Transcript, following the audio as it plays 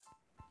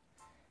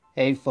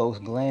Hey folks,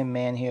 Glenn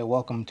Man here.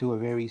 Welcome to a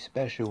very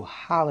special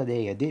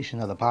holiday edition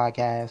of the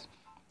podcast.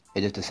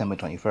 It is December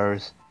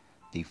 21st,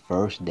 the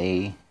first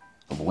day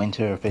of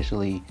winter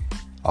officially.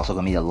 Also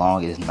gonna be the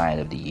longest night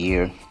of the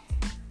year.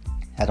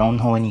 I don't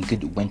know any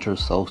good winter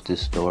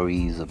solstice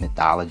stories of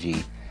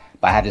mythology,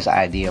 but I had this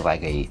idea of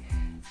like a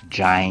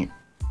giant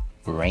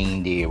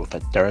reindeer with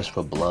a thirst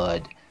for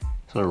blood,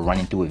 sort of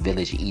running through a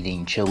village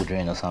eating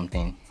children or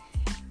something.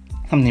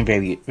 Something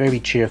very,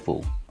 very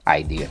cheerful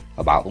idea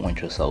about the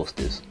winter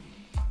solstice.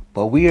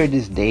 But we are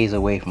just days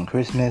away from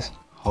Christmas.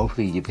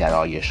 Hopefully you've got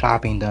all your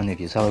shopping done if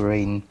you're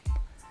celebrating.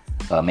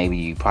 Maybe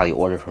you probably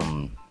order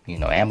from,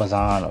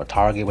 Amazon or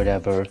Target,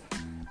 whatever.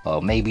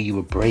 Maybe you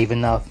were brave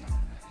enough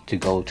to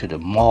go to the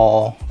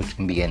mall, which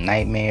can be a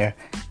nightmare.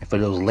 And for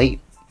those late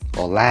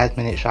or last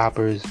minute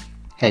shoppers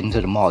heading to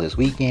the mall this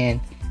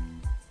weekend,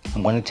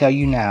 I'm going to tell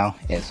you now,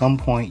 at some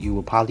point you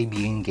will probably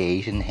be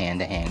engaged in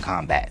hand-to-hand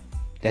combat.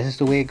 That's just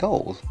the way it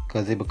goes,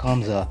 because it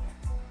becomes a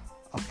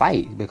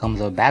fight. It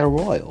becomes a battle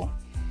royal.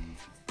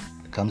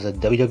 Becomes a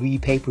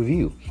WWE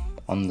pay-per-view,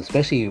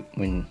 especially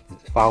when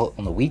it's followed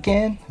on the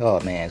weekend. Oh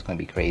man, it's gonna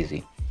be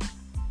crazy.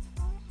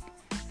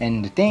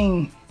 And the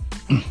thing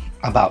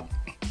about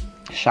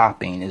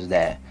shopping is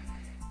that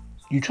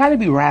you try to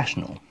be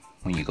rational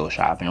when you go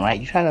shopping, right?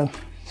 You try to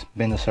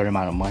spend a certain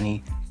amount of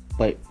money,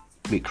 but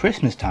with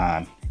Christmas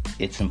time,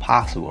 it's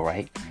impossible,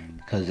 right?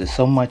 Because there's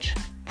so much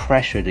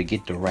pressure to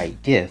get the right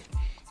gift,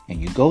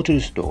 and you go to the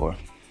store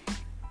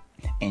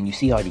and you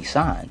see all these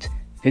signs: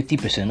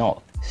 50%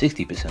 off,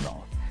 60%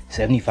 off,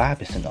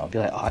 75% off.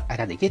 You're like, oh, I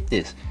gotta get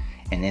this.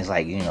 And it's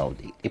like,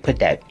 they put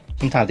that,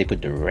 sometimes they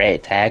put the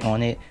red tag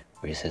on it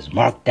where it says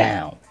marked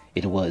down.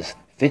 It was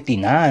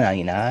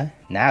 $59.99.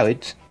 Now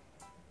it's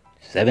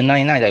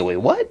 $7.99. Like, wait,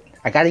 what?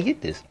 I gotta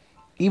get this.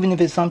 Even if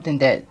it's something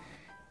that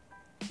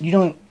you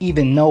don't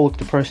even know if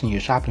the person you're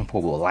shopping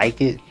for will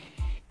like it,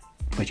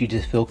 but you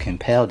just feel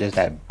compelled. There's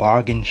that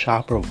bargain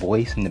shopper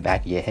voice in the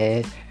back of your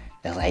head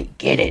that's like,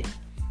 get it.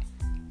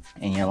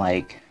 And you're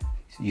like,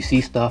 you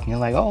see stuff and you're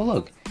like, oh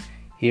look,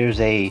 here's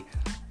a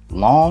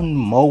lawn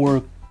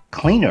mower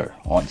cleaner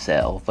on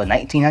sale for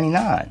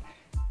 $19.99.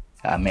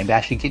 Maybe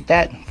I should get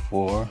that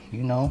for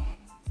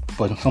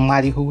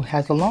somebody who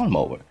has a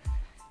lawnmower.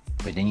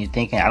 But then you're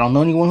thinking, I don't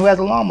know anyone who has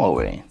a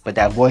lawnmower. But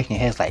that voice in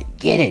your head's like,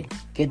 get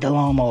the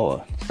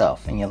lawnmower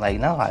stuff. And you're like,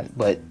 no,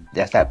 but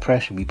that's that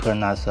pressure we put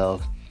on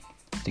ourselves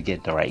to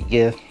get the right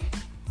gift.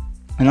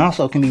 And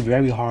also it can be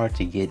very hard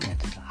to get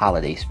into the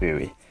holiday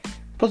spirit.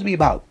 It's supposed to be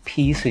about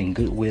peace and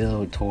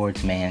goodwill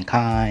towards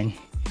mankind.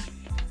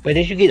 But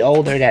as you get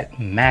older, that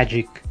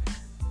magic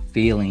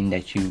feeling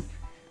that you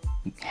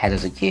had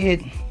as a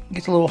kid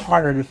gets a little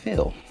harder to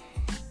feel.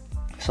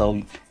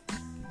 So,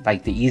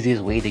 like, the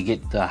easiest way to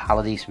get the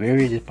holiday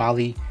spirit is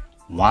probably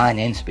wine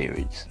and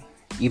spirits.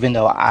 Even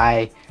though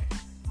I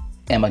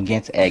am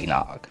against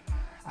eggnog,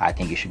 I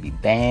think it should be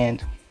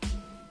banned.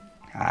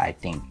 I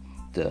think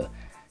the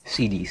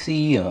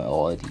CDC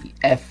or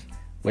the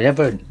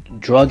whatever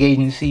drug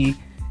agency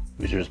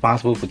which is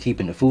responsible for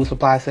keeping the food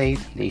supply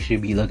safe, they should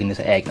be looking at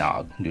this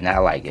eggnog. Do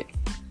not like it.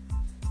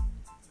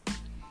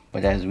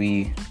 But as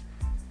we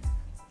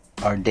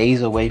are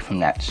days away from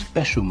that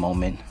special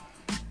moment,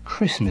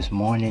 Christmas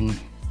morning,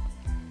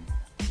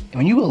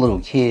 when you were a little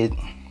kid,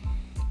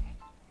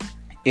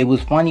 it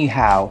was funny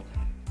how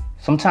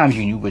sometimes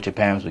you knew what your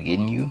parents were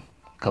getting you.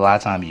 'Cause a lot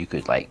of times you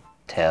could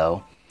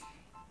tell,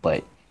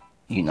 but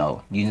you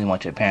didn't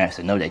want your parents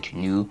to know that you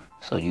knew,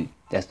 so you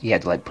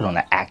had to put on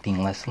an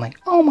acting lesson, like,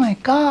 oh my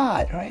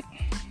god, right?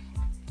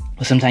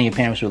 But sometimes your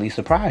parents really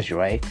surprise you,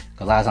 right?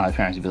 'Cause a lot of times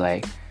parents would be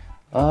like,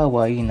 oh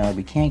well,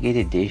 we can't get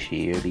it this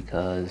year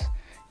because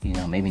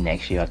maybe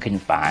next year I couldn't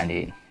find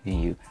it. Then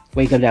you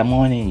wake up that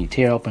morning and you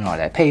tear open all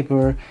that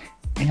paper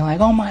and you're like,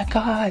 oh my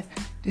god,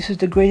 this is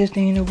the greatest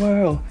thing in the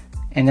world.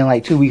 And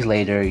then 2 weeks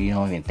later, you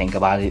don't even think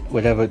about it,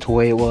 whatever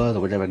toy it was or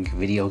whatever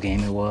video game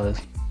it was.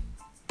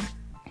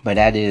 But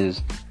that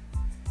is,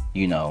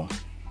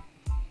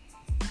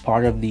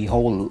 part of the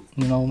whole,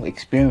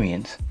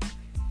 experience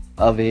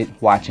of it,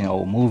 watching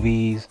old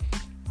movies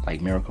like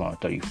Miracle on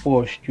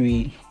 34th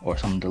Street or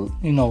some of the,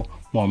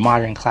 more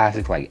modern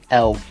classics like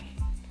Elf.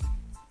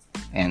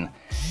 And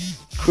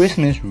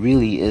Christmas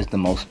really is the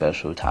most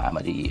special time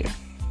of the year.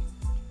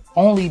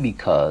 Only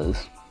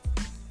because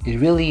it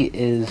really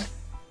is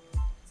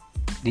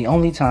the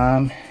only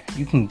time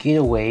you can get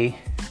away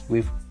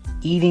with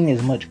eating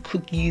as much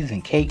cookies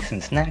and cakes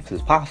and snacks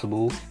as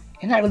possible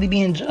and not really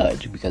being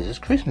judged because it's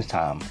Christmas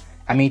time.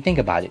 I mean, think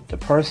about it. The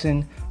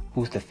person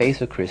who's the face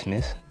of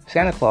Christmas,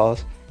 Santa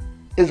Claus,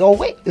 is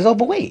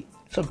overweight.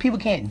 So people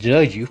can't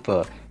judge you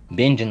for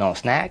binging on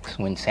snacks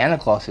when Santa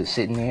Claus is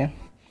sitting there,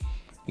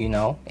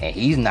 and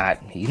he's not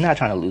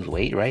trying to lose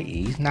weight, right?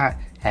 He's not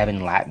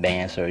having lap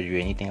band surgery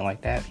or anything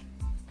like that.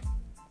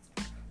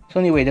 So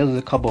anyway, those are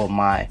a couple of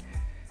my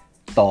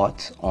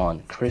thoughts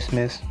on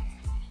Christmas.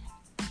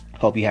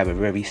 Hope you have a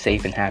very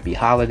safe and happy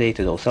holiday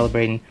to those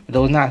celebrating. For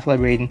those not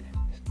celebrating,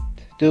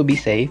 still be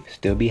safe,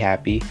 still be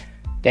happy.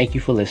 Thank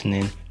you for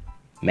listening.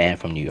 Man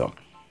from New York.